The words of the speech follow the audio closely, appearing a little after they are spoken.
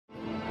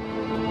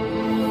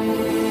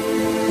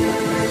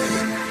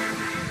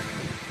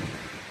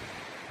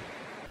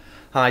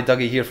Hi,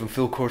 Dougie here from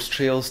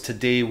Fullcoursetrails.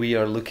 Today we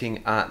are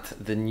looking at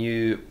the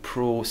new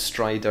Pro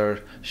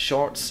Strider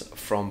shorts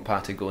from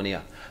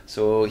Patagonia.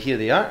 So here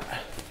they are.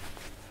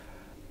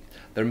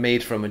 They're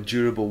made from a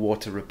durable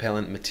water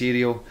repellent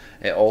material.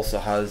 It also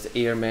has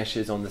air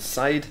meshes on the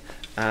side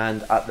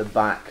and at the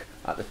back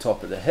at the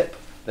top of the hip.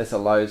 This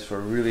allows for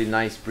a really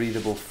nice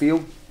breathable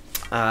feel.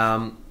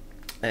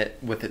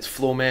 With its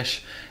flow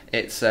mesh,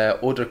 it's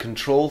odor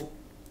control.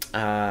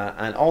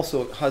 And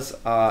also it has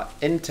an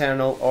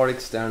internal or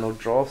external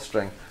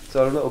drawstring.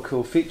 So a little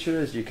cool feature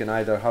is you can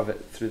either have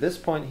it through this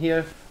point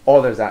here,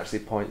 or there's actually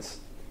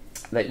points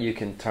that you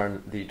can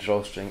turn the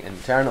drawstring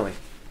internally.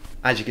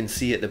 As you can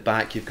see at the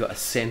back, you've got a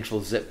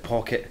central zip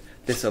pocket.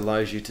 This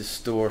allows you to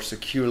store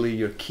securely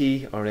your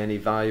key or any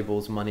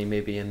valuables, money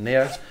maybe in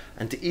there.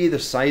 And to either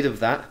side of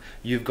that,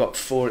 you've got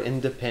 4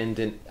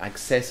 independent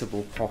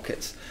accessible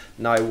pockets.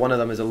 Now one of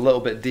them is a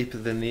little bit deeper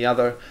than the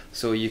other,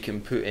 so you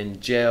can put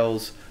in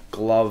gels,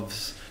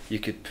 gloves, you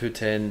could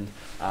put in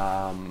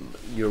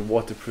your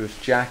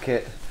waterproof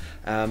jacket.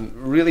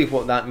 Really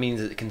what that means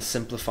is it can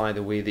simplify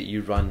the way that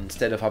you run.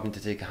 Instead of having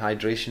to take a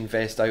hydration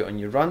vest out on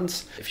your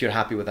runs, if you're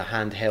happy with a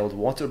handheld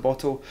water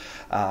bottle,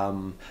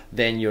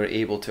 then you're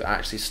able to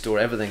actually store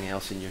everything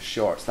else in your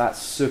shorts.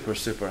 That's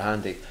super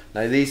handy.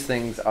 Now these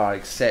things are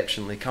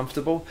exceptionally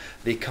comfortable.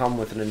 They come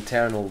with an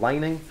internal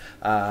lining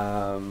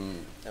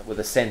with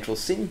a central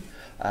seam.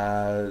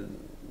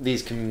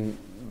 These can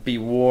be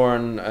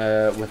worn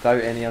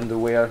without any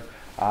underwear.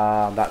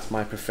 That's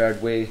my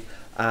preferred way,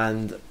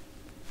 and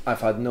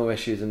I've had no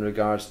issues in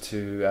regards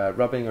to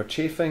rubbing or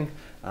chafing.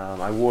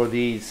 I wore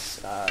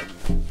these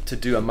to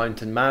do a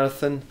mountain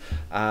marathon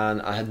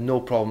and I had no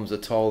problems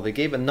at all. They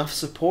gave enough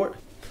support,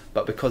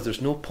 but because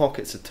there's no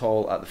pockets at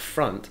all at the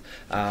front,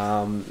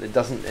 it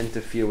doesn't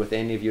interfere with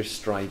any of your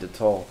stride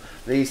at all.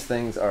 These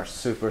things are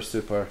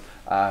super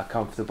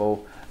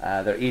comfortable.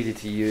 They're easy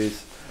to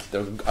use.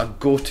 They're a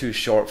go-to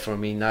short for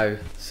me now,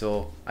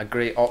 so a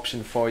great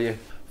option for you.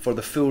 For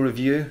the full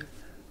review,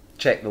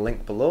 check the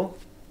link below.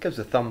 Give us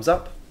a thumbs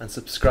up and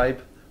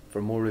subscribe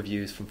for more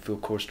reviews from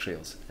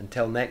Fullcoursetrails.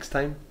 Until next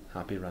time,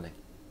 happy running.